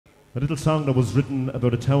a little song that was written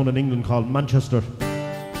about a town in England called Manchester.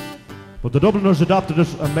 But the Dubliners adopted it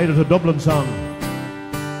and made it a Dublin song.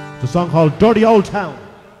 It's a song called Dirty Old Town.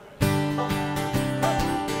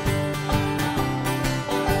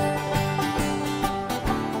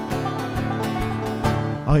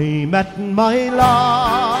 I met my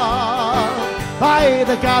love by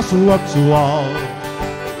the gasworks wall.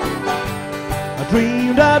 I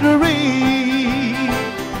dreamed I'd read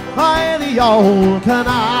by the old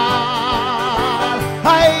canal.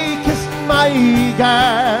 I kissed my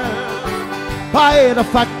girl by the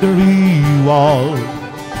factory wall.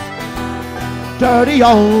 Dirty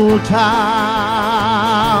old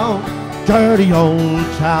town, dirty old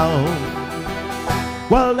town.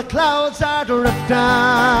 Well, the clouds are drifting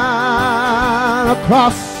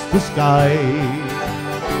across the sky.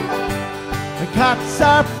 The cats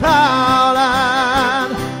are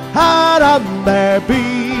prowling out on their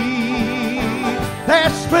beat. There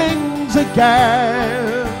springs a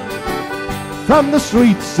girl from the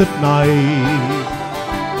streets at night.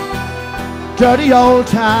 Dirty old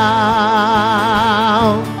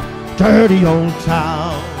town, dirty old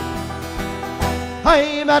town.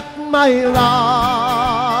 I met my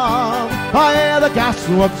love by the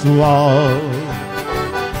gasworks wall.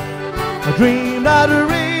 I dreamed I'd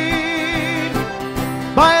read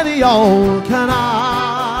by the old canal.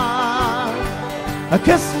 I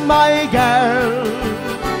kissed my girl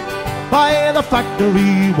by the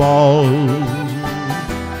factory wall.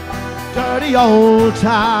 Dirty old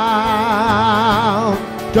town,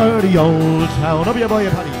 dirty old town. Up your boy,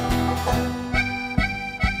 Paddy.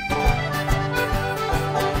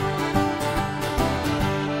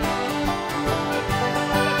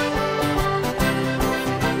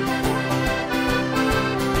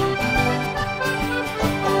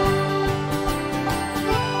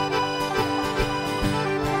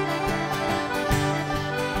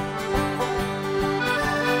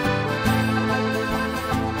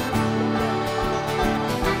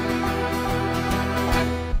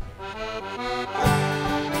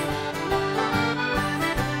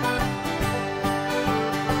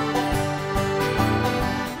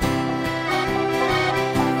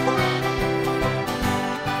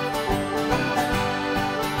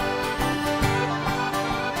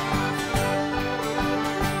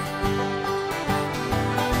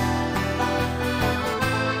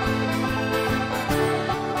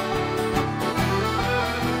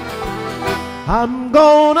 I'm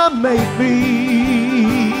gonna make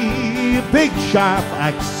me a big sharp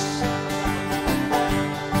axe,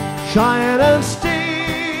 shining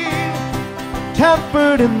steel,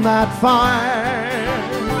 tempered in that fire.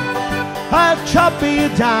 I'll chop you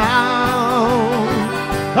down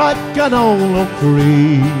like an old oak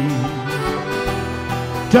tree.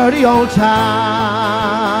 Dirty old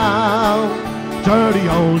town, dirty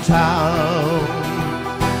old town.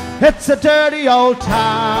 It's a dirty old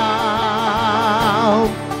town,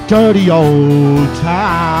 dirty old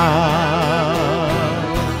town.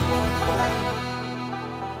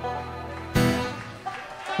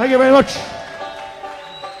 Thank you very much.